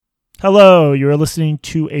Hello, you're listening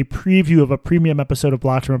to a preview of a premium episode of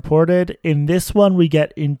Blocked and Reported. In this one, we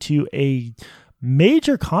get into a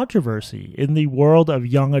major controversy in the world of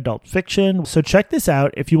young adult fiction. So check this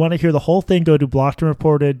out. If you want to hear the whole thing, go to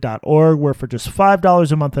blockedandreported.org, where for just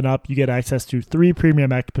 $5 a month and up, you get access to 3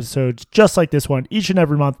 premium episodes just like this one each and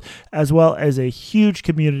every month, as well as a huge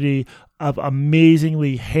community of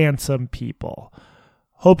amazingly handsome people.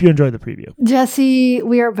 Hope you enjoy the preview. Jesse,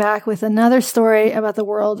 we are back with another story about the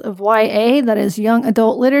world of YA, that is young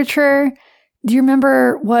adult literature. Do you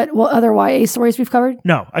remember what other YA stories we've covered?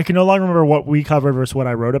 No, I can no longer remember what we covered versus what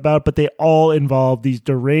I wrote about, but they all involve these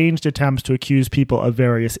deranged attempts to accuse people of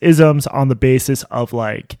various isms on the basis of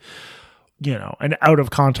an out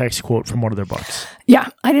of context quote from one of their books. Yeah,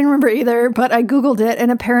 I didn't remember either, but I Googled it,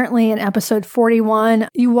 and apparently in episode 41,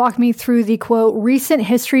 you walked me through the quote, recent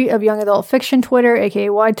history of young adult fiction Twitter, aka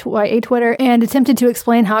YA Twitter, and attempted to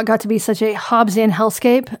explain how it got to be such a Hobbesian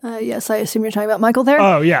hellscape. Yes, I assume you're talking about Michael there.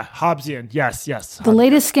 Oh, yeah, Hobbesian. Yes. The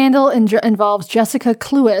latest scandal involves Jessica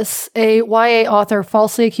Cluess, a YA author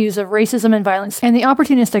falsely accused of racism and violence, and the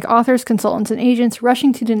opportunistic authors, consultants, and agents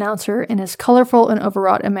rushing to denounce her in as colorful and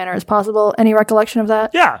overwrought a manner as possible. Any recollection of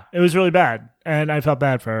that? Yeah, it was really bad. And I felt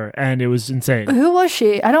bad for her, and it was insane. Who was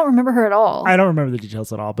she? I don't remember her at all. I don't remember the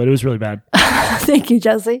details at all, but it was really bad. Thank you,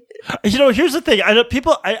 Jesse. Here's the thing. I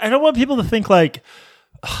don't want people to think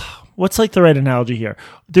what's the right analogy here?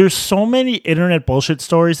 There's so many internet bullshit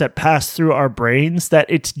stories that pass through our brains that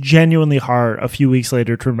it's genuinely hard a few weeks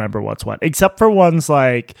later to remember what's what, except for ones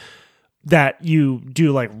that you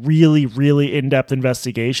do really, really in-depth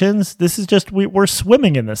investigations. This is just, we're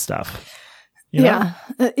swimming in this stuff. You know?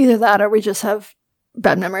 Yeah, either that or we just have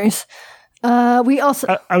bad memories. We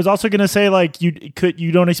also. I was also going to say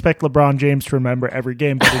you don't expect LeBron James to remember every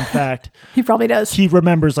game, but in fact, he probably does. He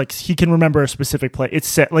remembers he can remember a specific play. It's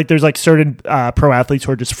set there's certain pro athletes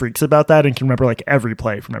who are just freaks about that and can remember every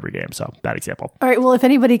play from every game. So bad example. All right. Well, if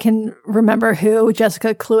anybody can remember who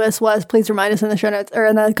Jessica Cluess was, please remind us in the show notes or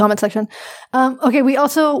in the comment section. Okay.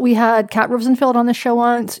 We had Kat Rosenfeld on the show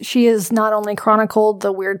once. She has not only chronicled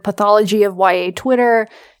the weird pathology of YA Twitter.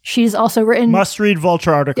 She's also written... Must read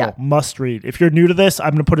Vulture article. Yeah. Must read. If you're new to this, I'm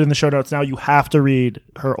going to put it in the show notes now. You have to read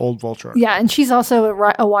her old Vulture article. Yeah, and she's also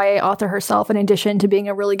a YA author herself, in addition to being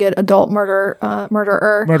a really good adult murderer.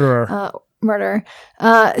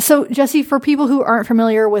 So, Jesse, for people who aren't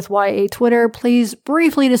familiar with YA Twitter, please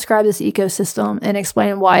briefly describe this ecosystem and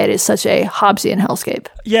explain why it is such a Hobbesian hellscape.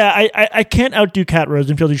 Yeah, I can't outdo Kat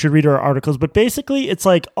Rosenfeld. You should read her articles. But basically, it's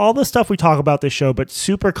all the stuff we talk about this show, but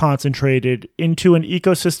super concentrated into an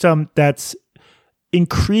ecosystem that's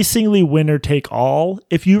increasingly winner take all.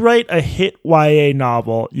 If you write a hit YA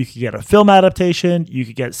novel, you could get a film adaptation, you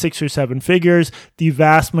could get 6 or 7 figures. The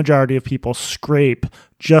vast majority of people scrape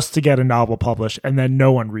just to get a novel published, and then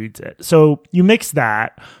no one reads it. So you mix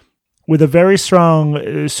that with a very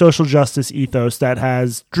strong social justice ethos that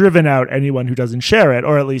has driven out anyone who doesn't share it,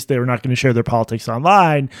 or at least they were not going to share their politics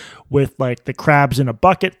online, with the crabs in a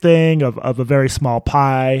bucket thing of a very small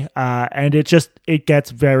pie. And it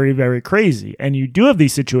gets very, very crazy. And you do have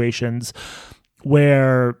these situations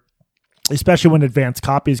where, especially when advanced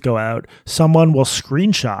copies go out, someone will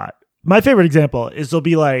screenshot. My favorite example is there'll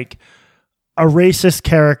be a racist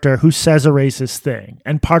character who says a racist thing,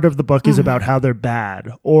 and part of the book is about how they're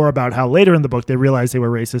bad, or about how later in the book they realize they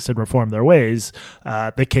were racist and reform their ways.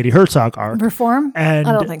 The Katie Herzog arc. Reform? And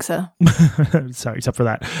I don't think so. Sorry, except for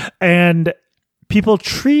that. And people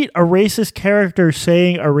treat a racist character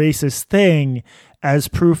saying a racist thing as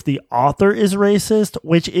proof the author is racist,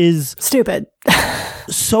 which is stupid.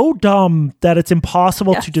 So dumb that it's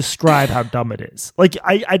impossible to describe how dumb it is.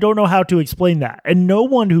 I don't know how to explain that. And no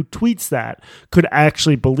one who tweets that could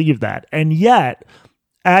actually believe that. And yet,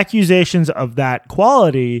 accusations of that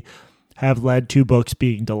quality have led to books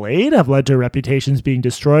being delayed, have led to reputations being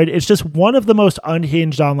destroyed. It's just one of the most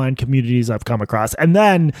unhinged online communities I've come across. And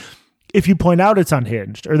then, if you point out it's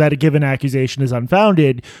unhinged, or that a given accusation is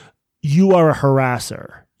unfounded, you are a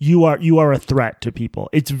harasser. You are a threat to people.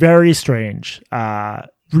 It's very strange.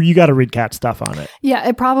 You got to read Kat's stuff on it. Yeah,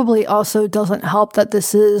 it probably also doesn't help that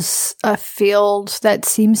this is a field that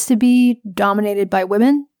seems to be dominated by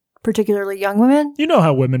women, particularly young women. You know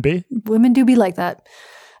how women be. Women do be like that.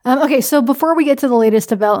 Okay, so before we get to the latest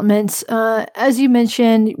developments, as you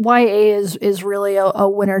mentioned, YA is really a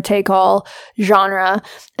winner-take-all genre,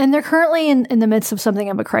 and they're currently in the midst of something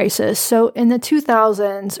of a crisis. So in the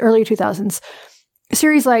early 2000s,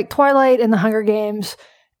 series like Twilight and The Hunger Games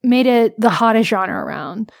made it the hottest genre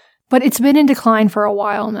around. but it's been in decline for a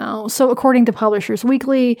while now. So according to Publishers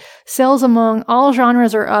Weekly, sales among all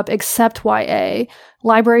genres are up except YA.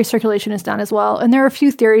 Library circulation is down as well. And there are a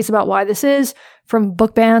few theories about why this is, from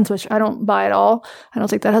book bans, which I don't buy at all. I don't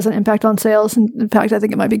think that has an impact on sales. In fact, I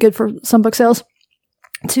think it might be good for some book sales.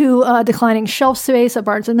 To declining shelf space at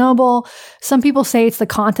Barnes & Noble. Some people say it's the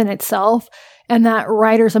content itself, and that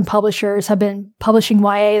writers and publishers have been publishing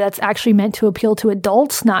YA that's actually meant to appeal to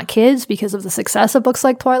adults, not kids, because of the success of books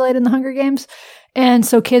like Twilight and The Hunger Games. And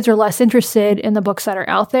so kids are less interested in the books that are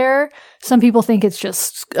out there. Some people think it's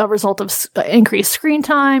just a result of increased screen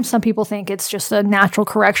time. Some people think it's just a natural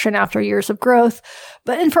correction after years of growth.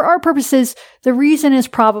 And for our purposes, the reason is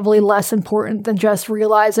probably less important than just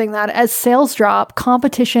realizing that as sales drop,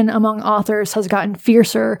 competition among authors has gotten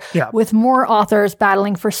fiercer, with more authors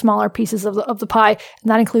battling for smaller pieces of the pie.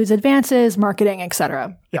 And that includes advances, marketing,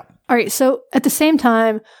 etc. Yeah. All right. So at the same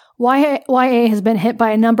time, YA has been hit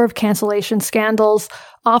by a number of cancellation scandals,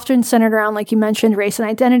 often centered around, like you mentioned, race and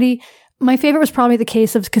identity. My favorite was probably the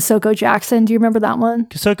case of Kisoko Jackson. Do you remember that one?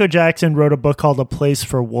 Kisoko Jackson wrote a book called A Place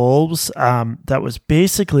for Wolves that was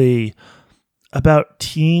basically about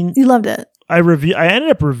teen... You loved it. I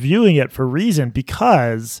ended up reviewing it for Reason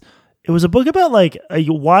because it was a book about like a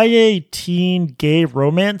YA teen gay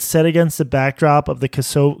romance set against the backdrop of the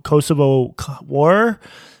Kosovo War.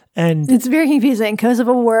 And it's very confusing.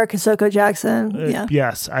 Kosovo War, Kisoko Jackson.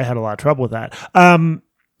 Yes, I had a lot of trouble with that.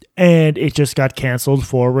 And it just got canceled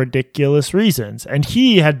for ridiculous reasons. And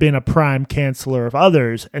he had been a prime canceller of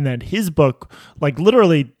others. And then his book, like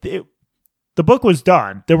literally, the book was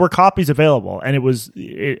done. There were copies available, and it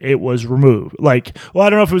was removed. Like, well, I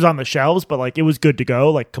don't know if it was on the shelves, but like it was good to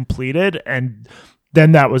go, like completed. And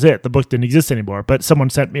then that was it. The book didn't exist anymore, but someone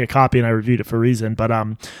sent me a copy and I reviewed it for Reason. But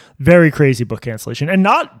very crazy book cancellation. And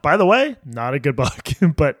not, by the way, not a good book,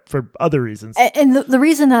 but for other reasons. And the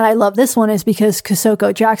reason that I love this one is because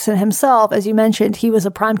Kisoko Jackson himself, as you mentioned, he was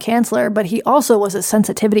a prime canceller, but he also was a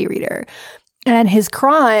sensitivity reader. And his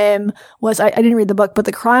crime was, I didn't read the book, but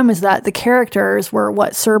the crime was that the characters were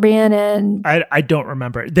Serbian and... I don't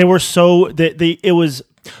remember. They were it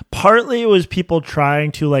was people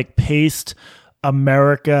trying to like paste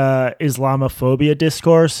America Islamophobia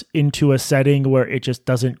discourse into a setting where it just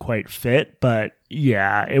doesn't quite fit. But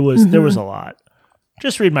yeah, it was, there was a lot.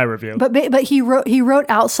 Just read my review. But he wrote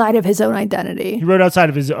outside of his own identity. He wrote outside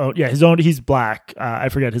of his own, he's black. I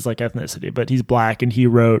forget his like ethnicity, but he's black, and he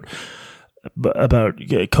wrote about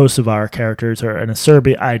Kosovar characters or in a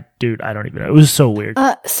Serbia. I don't even know. It was so weird.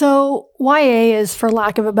 So YA is, for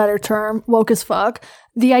lack of a better term, woke as fuck.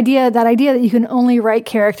 The idea that you can only write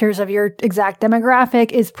characters of your exact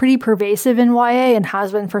demographic is pretty pervasive in YA and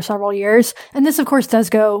has been for several years. And this, of course, does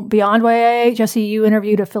go beyond YA. Jesse, you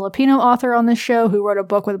interviewed a Filipino author on this show who wrote a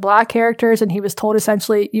book with black characters, and he was told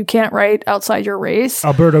essentially you can't write outside your race.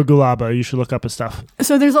 Alberto Gulaba, you should look up his stuff.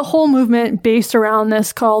 So there's a whole movement based around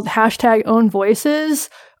this called #OwnVoices,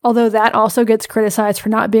 although that also gets criticized for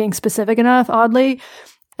not being specific enough, oddly.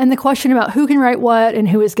 And the question about who can write what and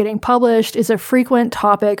who is getting published is a frequent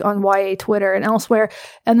topic on YA Twitter and elsewhere.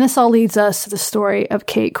 And this all leads us to the story of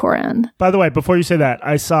Kate Coran. By the way, before you say that,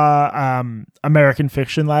 I saw American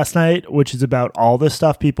Fiction last night, which is about all this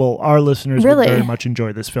stuff. Our listeners would very much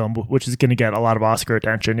enjoy this film, which is going to get a lot of Oscar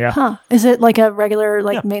attention. Yeah. Huh. Is it like a regular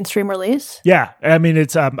mainstream release? Yeah. I mean,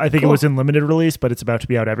 it's I think it was in limited release, but it's about to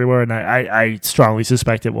be out everywhere. And I strongly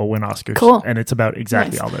suspect it will win Oscars. Cool. And it's about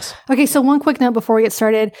exactly all this. Okay. So one quick note before we get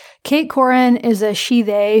started. Kate Coran is a she,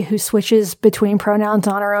 they who switches between pronouns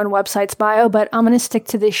on her own website's bio, but I'm going to stick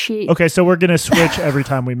to this she. Okay, so we're going to switch every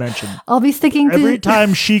time we mention. I'll be sticking to... Every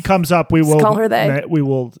time she comes up, we will call her they. We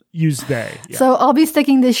will use they. Yeah. So I'll be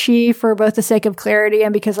sticking to she for both the sake of clarity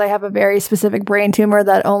and because I have a very specific brain tumor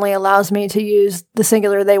that only allows me to use the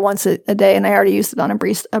singular they once a day, and I already used it on a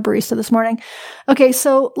barista this morning. Okay,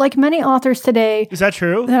 so like many authors today... Is that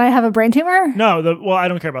true? That I have a brain tumor? No, well, I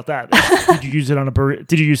don't care about that. Did you use it on a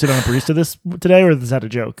barista today, or is that a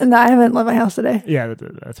joke? No, I haven't left my house today. Yeah,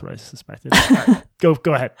 that's what I suspected. Right,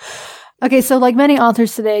 go ahead. Okay, so like many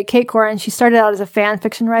authors today, Kate Coran, she started out as a fan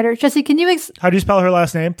fiction writer. Jesse, can you... How do you spell her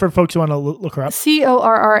last name for folks who want to look her up?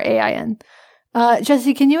 Corrain.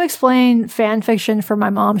 Jesse, can you explain fan fiction for my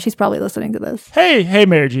mom? She's probably listening to this. Hey,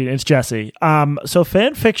 Mary Jean, it's Jesse. So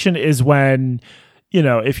fan fiction is when...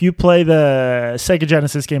 if you play the Sega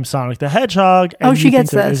Genesis game Sonic the Hedgehog and she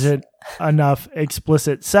gets there isn't enough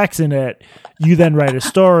explicit sex in it, you then write a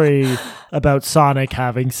story about Sonic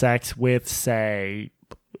having sex with, say,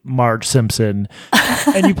 Marge Simpson,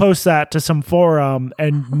 and you post that to some forum,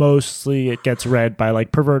 and mostly it gets read by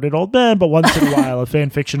like perverted old men, but once in a while a fan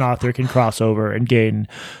fiction author can cross over and gain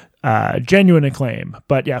genuine acclaim.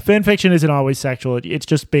 But yeah, fan fiction isn't always sexual. It's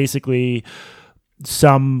just basically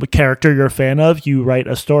some character you're a fan of, you write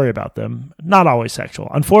a story about them. Not always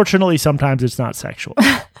sexual. Unfortunately, sometimes it's not sexual.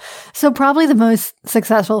 So probably the most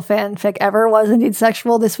successful fanfic ever was indeed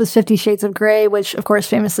sexual. This was 50 Shades of Grey, which of course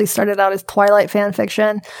famously started out as Twilight fan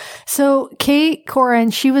fiction. So Kate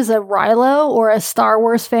Corin, she was a Rilo or a Star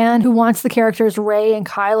Wars fan who wants the characters Rey and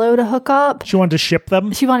Kylo to hook up. She wanted to ship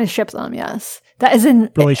them? She wanted to ship them, yes. That is in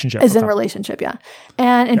relationship. Yeah.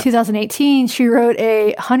 And in 2018, she wrote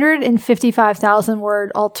a 155,000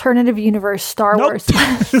 word alternative universe Star Wars.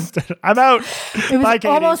 I'm out. It was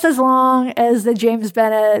almost as long as the James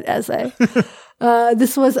Bennett essay.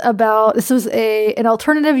 This was an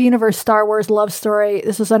alternative universe Star Wars love story.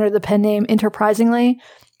 This was under the pen name Enterprisingly.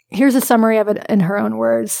 Here's a summary of it in her own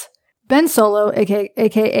words. Ben Solo,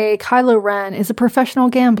 aka Kylo Ren, is a professional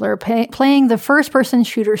gambler playing the first-person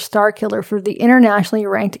shooter Star Killer for the internationally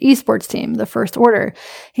ranked esports team, the First Order.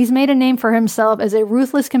 He's made a name for himself as a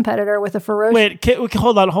ruthless competitor with a ferocious... Wait,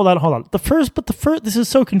 hold on. This is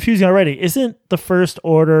so confusing already. Isn't the First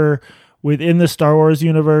Order within the Star Wars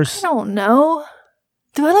universe? I don't know.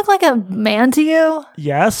 Do I look like a man to you?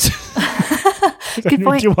 Yes. Good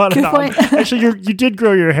point. Good point. Actually, you did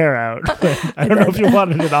grow your hair out. I don't know if you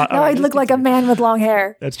wanted it on. No, I look like a man with long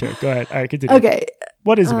hair. That's true. Go ahead. All right, continue. Okay.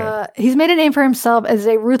 What is a man? He's made a name for himself as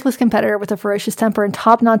a ruthless competitor with a ferocious temper and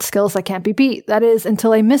top-notch skills that can't be beat. That is,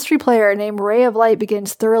 until a mystery player named Ray of Light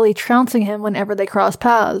begins thoroughly trouncing him whenever they cross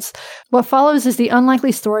paths. What follows is the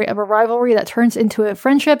unlikely story of a rivalry that turns into a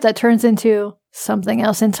friendship that turns into something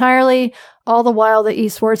else entirely. All the while, the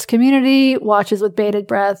esports community watches with bated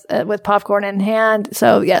breath, with popcorn in hand.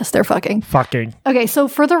 So yes, they're fucking. Okay, so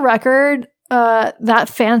for the record, that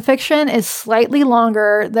fan fiction is slightly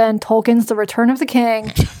longer than Tolkien's The Return of the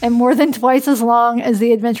King and more than twice as long as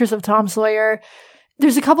The Adventures of Tom Sawyer.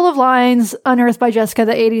 There's a couple of lines unearthed by Jessica,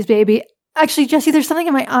 the 80s baby. Actually, Jesse, there's something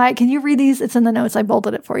in my eye. Can you read these? It's in the notes. I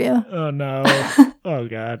bolted it for you. Oh, no. Oh,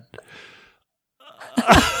 God.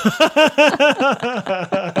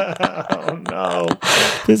 Oh, no.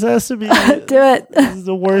 This has to be... Do it. This is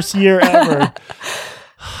the worst year ever.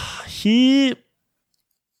 He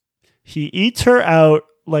eats her out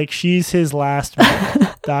like she's his last meal. ...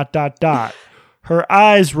 Her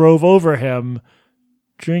eyes rove over him,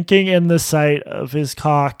 drinking in the sight of his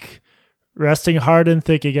cock, resting hard and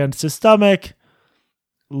thick against his stomach,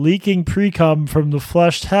 leaking pre-cum from the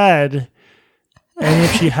flushed head. And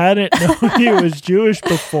if she hadn't known he was Jewish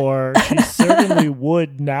before, she certainly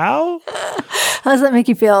would now. How does that make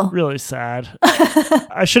you feel? Really sad.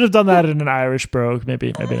 I should have done that in an Irish brogue.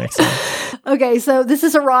 Maybe next time. Okay, so this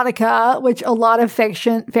is erotica, which a lot of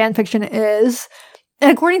fan fiction is. And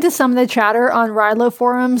according to some of the chatter on Rilo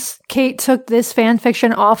forums, Kate took this fan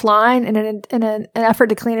fiction offline in an effort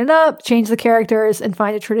to clean it up, change the characters, and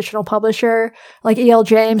find a traditional publisher like E.L.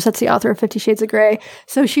 James, that's the author of 50 Shades of Grey.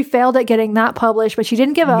 So she failed at getting that published, but she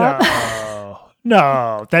didn't give up.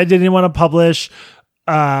 No, they didn't want to publish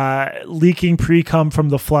leaking pre-cum from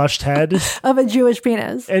the flushed head of a Jewish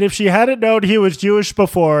penis. And if she hadn't known he was Jewish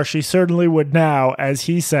before, she certainly would now. As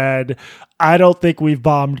he said, I don't think we've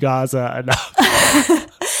bombed Gaza enough.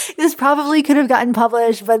 This probably could have gotten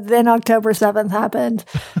published, but then October 7th happened.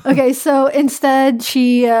 Okay, so instead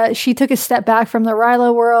she took a step back from the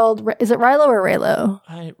Rilo world. Is it Rilo or Raylo?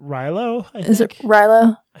 Rilo? Is it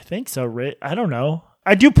Rilo? I think so. I don't know.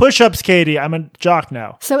 I do push-ups, Katie. I'm a jock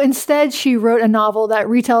now. So instead, she wrote a novel that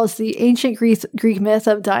retells the ancient Greek myth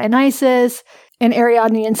of Dionysus and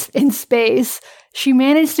Ariadne in space. She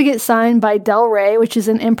managed to get signed by Del Rey, which is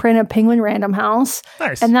an imprint of Penguin Random House.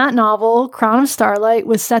 Nice. And that novel, Crown of Starlight,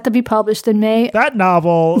 was set to be published in May. That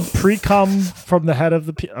novel, pre-cum from the head of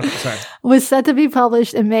the... sorry. Was set to be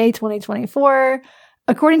published in May 2024.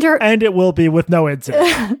 According to her... And it will be with no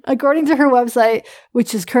incident. According to her website,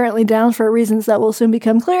 which is currently down for reasons that will soon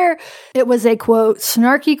become clear, it was a, quote,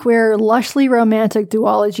 snarky, queer, lushly romantic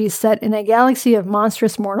duology set in a galaxy of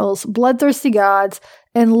monstrous mortals, bloodthirsty gods,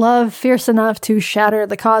 and love fierce enough to shatter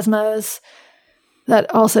the cosmos.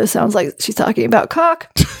 That also sounds like she's talking about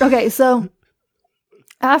cock. Okay, so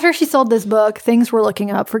after she sold this book, things were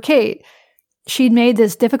looking up for Kate. She'd made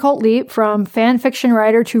this difficult leap from fan fiction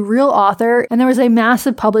writer to real author, and there was a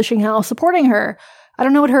massive publishing house supporting her. I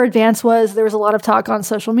don't know what her advance was. There was a lot of talk on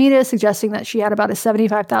social media suggesting that she had about a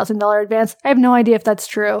 $75,000 advance. I have no idea if that's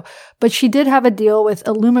true, but she did have a deal with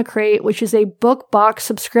Illumicrate, which is a book box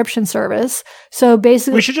subscription service. So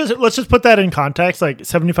basically, let's just put that in context. Like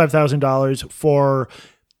 $75,000 for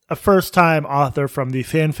a first time author from the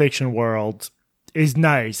fan fiction world is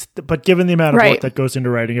nice, but given the amount of Right. work that goes into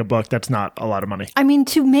writing a book, that's not a lot of money. I mean,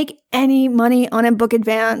 to make any money on a book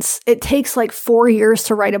advance, it takes like 4 years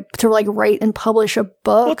to write and publish a book.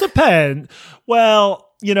 Well, it depends. Well,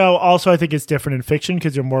 also I think it's different in fiction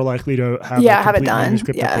because you're more likely to have a have it complete done.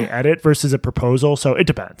 manuscript Yeah. that they edit versus a proposal. So it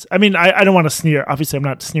depends. I mean, I don't want to sneer. Obviously, I'm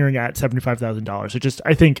not sneering at $75,000. It just,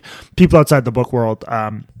 I think people outside the book world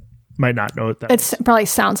might not know that. It probably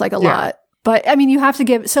sounds like a lot. But I mean, you have to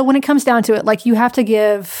give, so when it comes down to it, like you have to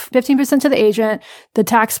give 15% to the agent. The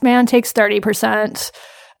tax man takes 30%.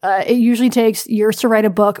 It usually takes years to write a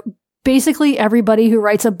book. Basically, everybody who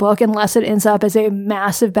writes a book, unless it ends up as a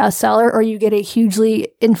massive bestseller or you get a hugely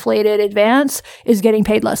inflated advance, is getting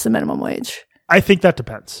paid less than minimum wage. I think that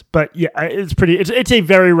depends. But yeah, it's a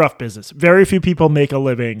very rough business. Very few people make a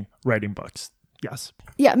living writing books. Yes.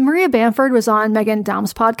 Yeah, Maria Bamford was on Megan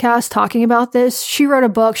Daum's podcast talking about this. She wrote a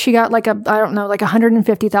book. She got like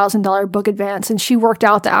 $150,000 book advance, and she worked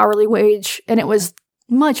out the hourly wage, and it was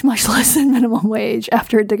much, much less than minimum wage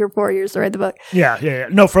after it took her 4 years to write the book. Yeah.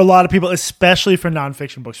 No, for a lot of people, especially for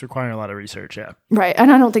nonfiction books requiring a lot of research, yeah. Right.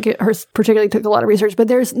 And I don't think hers particularly took a lot of research, but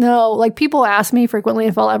there's no, like, people ask me frequently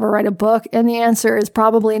if I'll ever write a book, and the answer is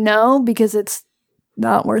probably no, because it's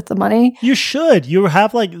not worth the money. You should. You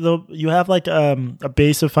have a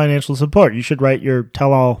base of financial support. You should write your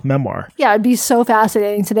tell-all memoir. Yeah, it'd be so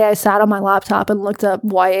fascinating. Today I sat on my laptop and looked up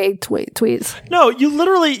YA tweets. No,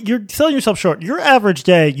 you're selling yourself short. Your average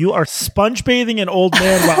day, you are sponge bathing an old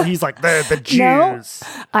man while he's like the Jews. No,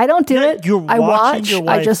 I don't do it.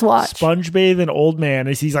 I just watch. Sponge bathe an old man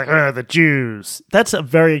as he's like the Jews. That's a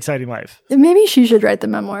very exciting life. Maybe she should write the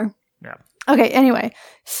memoir. Yeah. Okay, anyway,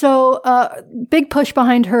 so big push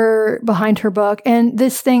behind her book, and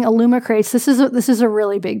this thing Illuma Crates. This is a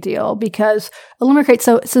really big deal because Illuma Crates,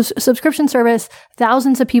 so subscription service,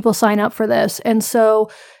 thousands of people sign up for this, and so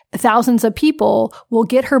thousands of people will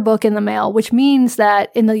get her book in the mail, which means that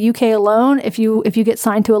in the UK alone, if you get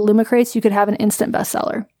signed to Illuma Crates, you could have an instant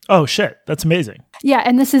bestseller. Oh shit, that's amazing. Yeah,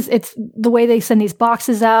 and it's the way they send these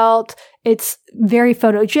boxes out. It's very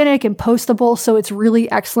photogenic and postable, so it's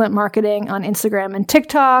really excellent marketing on Instagram and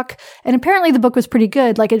TikTok. And apparently the book was pretty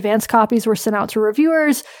good. Like, advanced copies were sent out to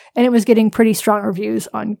reviewers, and it was getting pretty strong reviews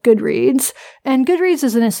on Goodreads. And Goodreads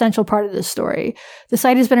is an essential part of this story. The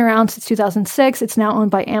site has been around since 2006. It's now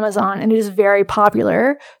owned by Amazon, and it is very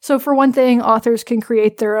popular. So for one thing, authors can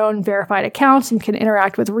create their own verified accounts and can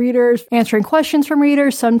interact with readers, answering questions from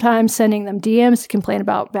readers, sometimes sending them DMs to complain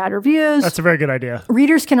about bad reviews. That's a very good idea.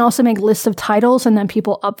 Readers can also make lists of titles and then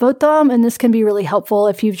people upvote them. And this can be really helpful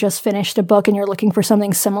if you've just finished a book and you're looking for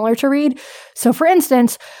something similar to read. So for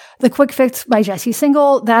instance, The Quick Fix by Jessie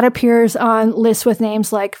Single, that appears on lists with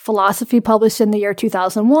names like Philosophy, published in the year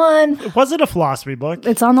 2001. Was it a philosophy book?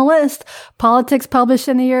 It's on the list. Politics, published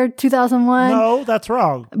in the year 2001. No, that's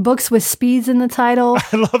wrong. Books with speeds in the title.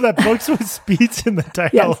 I love that. Books with speeds in the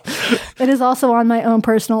title. Yes. It is also on my own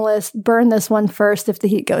personal list. Burn this one first if the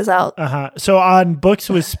heat goes out. So on books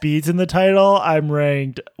with speeds in the title, I'm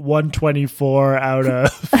ranked 124 out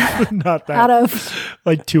of not that. Out of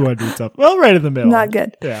like 200 something. Well, right in the middle. Not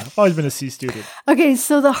good. Yeah. Always been a C student. Okay,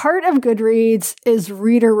 so the heart of Goodreads is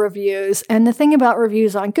reader reviews. And the thing about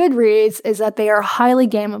reviews on Goodreads is that they are highly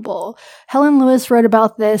gameable. Helen Lewis wrote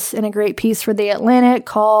about this in a great piece for The Atlantic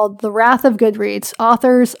called The Wrath of Goodreads.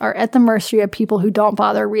 Authors are at the mercy of people who don't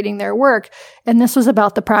bother reading their work. And this was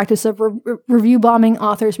about the practice of review bombing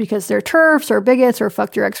authors because they're TERFs or bigots or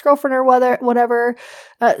fucked your ex-girlfriend or whatever.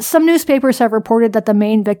 Some newspapers have reported that the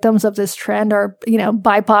main victims of this trend are,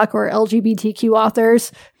 BIPOC or LGBTQ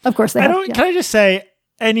authors. Of course they have. Can I just say,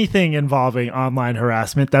 anything involving online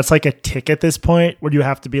harassment, that's like a tick at this point where you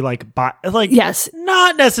have to be yes.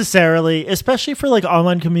 Not necessarily, especially for like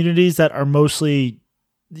online communities that are mostly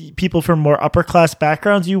people from more upper class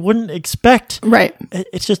backgrounds. You wouldn't expect. Right.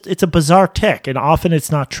 It's a bizarre tick, and often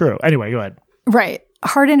it's not true. Anyway, go ahead. Right.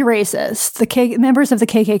 Hardened racists, members of the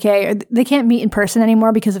KKK, they can't meet in person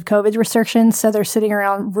anymore because of COVID restrictions, so they're sitting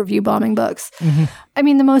around review bombing books. Mm-hmm. I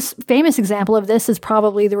mean, the most famous example of this is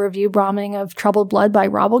probably the review bombing of Troubled Blood by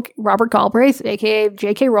Robert Galbraith, aka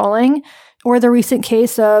J.K. Rowling, or the recent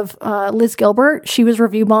case of Liz Gilbert. She was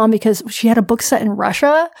review bombed because she had a book set in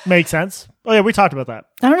Russia. Makes sense. Oh, yeah, we talked about that.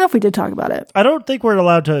 I don't know if we did talk about it. I don't think we're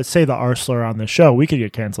allowed to say the R slur on this show. We could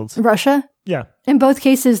get canceled. Russia? Yeah. In both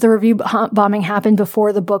cases, the review bombing happened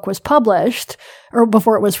before the book was published or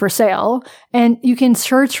before it was for sale. And you can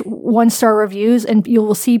search 1-star reviews and you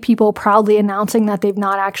will see people proudly announcing that they've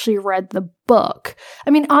not actually read the book. I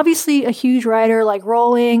mean, obviously a huge writer like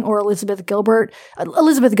Rowling or Elizabeth Gilbert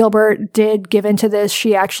did give into this.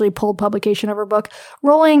 She actually pulled publication of her book.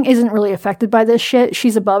 Rowling isn't really affected by this shit.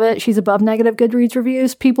 She's above it. She's above negative Goodreads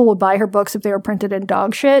reviews. People would buy her books if they were printed in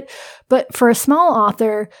dog shit. But for a small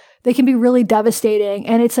author, they can be really devastating,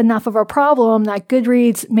 and it's enough of a problem that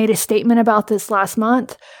Goodreads made a statement about this last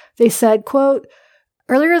month. They said, quote,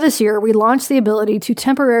 "Earlier this year, we launched the ability to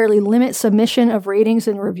temporarily limit submission of ratings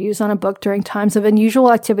and reviews on a book during times of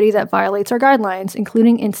unusual activity that violates our guidelines,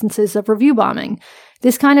 including instances of review bombing.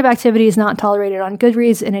 This kind of activity is not tolerated on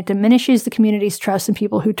Goodreads, and it diminishes the community's trust in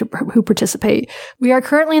people who participate. We are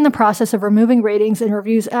currently in the process of removing ratings and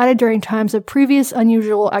reviews added during times of previous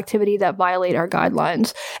unusual activity that violate our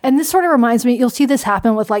guidelines." And this sort of reminds me, you'll see this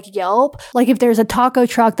happen with like Yelp. Like if there's a taco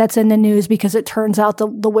truck that's in the news because it turns out the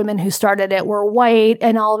women who started it were white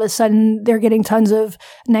and all of a sudden they're getting tons of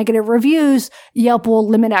negative reviews, Yelp will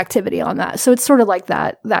limit activity on that. So it's sort of like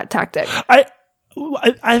that tactic.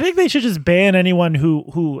 I think they should just ban anyone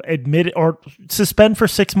who admit or suspend for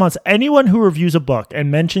 6 months. Anyone who reviews a book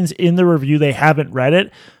and mentions in the review they haven't read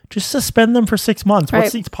it, just suspend them for 6 months. Right.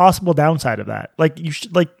 What's the possible downside of that?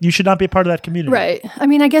 You should not be a part of that community. Right. I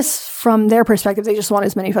mean, I guess from their perspective, they just want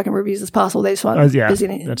as many fucking reviews as possible. They just want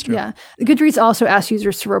that's true. Yeah. Goodreads also asks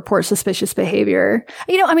users to report suspicious behavior.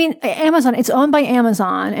 I mean, Amazon, it's owned by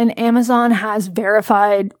Amazon, and Amazon has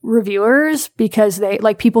verified reviewers because they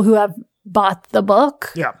like people who have bought the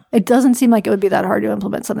book. Yeah. It doesn't seem like it would be that hard to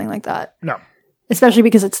implement something like that. No. Especially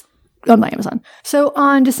because it's owned by Amazon. So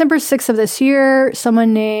on December 6th of this year,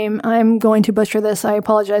 someone named, I'm going to butcher this, I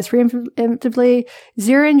apologize preemptively,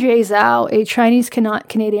 Ziran J. Zhao, a Chinese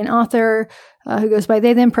Canadian author who goes by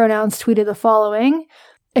they, them pronouns, tweeted the following.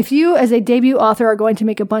 "If you, as a debut author, are going to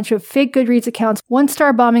make a bunch of fake Goodreads accounts,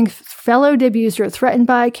 1-star bombing fellow debuts you're threatened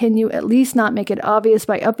by, can you at least not make it obvious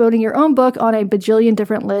by upvoting your own book on a bajillion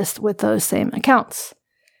different lists with those same accounts?"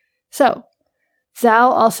 So,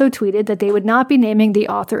 Zhao also tweeted that they would not be naming the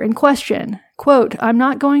author in question. Quote, "I'm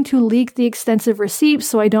not going to leak the extensive receipts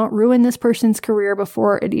so I don't ruin this person's career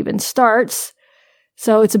before it even starts."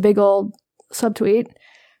 So it's a big old subtweet.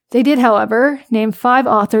 They did, however, name 5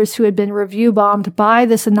 authors who had been review bombed by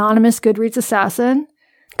this anonymous Goodreads assassin: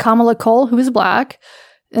 Kamala Cole, who is Black,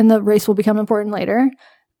 and the race will become important later;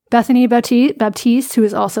 Bethany Baptiste, who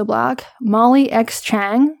is also Black; Molly X.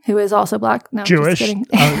 Chang, who is also Black. No, Jewish. Just kidding.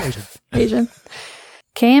 Asian. Asian.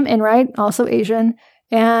 K.M. Enright, also Asian;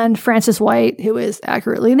 and Frances White, who is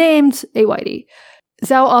accurately named a whitey.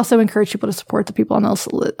 Zhao also encouraged people to support the people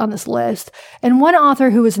on this list. And one author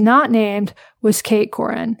who was not named was Kate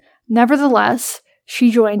Corin. Nevertheless, she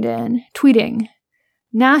joined in, tweeting,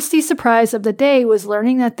 "Nasty surprise of the day was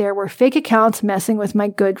learning that there were fake accounts messing with my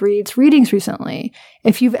Goodreads readings recently.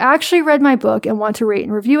 If you've actually read my book and want to rate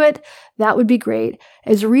and review it, that would be great,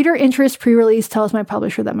 as reader interest pre-release tells my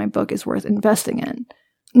publisher that my book is worth investing in."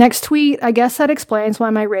 Next tweet, "I guess that explains why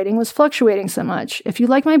my rating was fluctuating so much. If you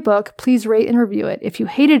like my book, please rate and review it. If you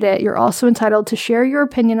hated it, you're also entitled to share your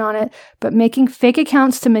opinion on it, but making fake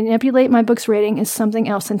accounts to manipulate my book's rating is something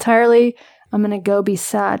else entirely. I'm gonna go be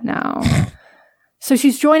sad now." So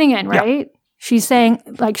she's joining in, right? Yeah. She's saying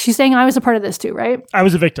I was a part of this too, right? I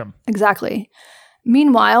was a victim. Exactly.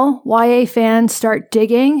 Meanwhile, YA fans start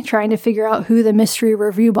digging, trying to figure out who the mystery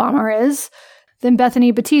review bomber is. Then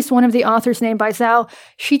Bethany Baptiste, one of the authors named by Zhao,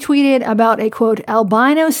 she tweeted about a, quote,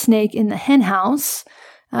 albino snake in the hen house.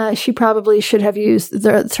 She probably should have used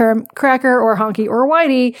the term cracker or honky or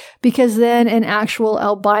whitey, because then an actual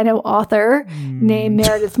albino author named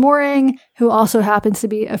Meredith Mooring, who also happens to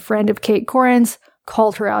be a friend of Kate Corin's,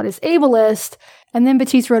 called her out as ableist. And then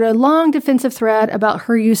Baptiste wrote a long defensive thread about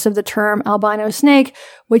her use of the term albino snake,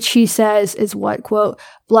 which she says is what, quote,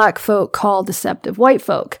 Black folk call deceptive white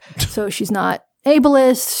folk. So she's not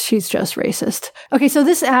ableist, she's just racist. Okay, so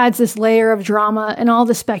this adds this layer of drama, and all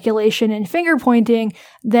the speculation and finger pointing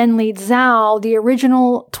then leads Zhao, the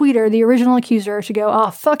original tweeter, the original accuser, to go, oh,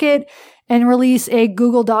 fuck it, and release a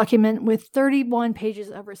Google document with 31 pages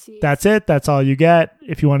of receipts. That's it. That's all you get.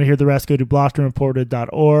 If you want to hear the rest, go to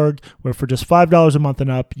blossedandreported.org, where for just $5 a month and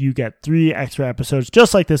up, you get 3 extra episodes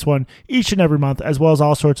just like this one each and every month, as well as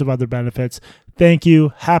all sorts of other benefits. Thank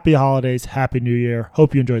you. Happy holidays. Happy New Year.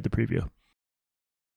 Hope you enjoyed the preview.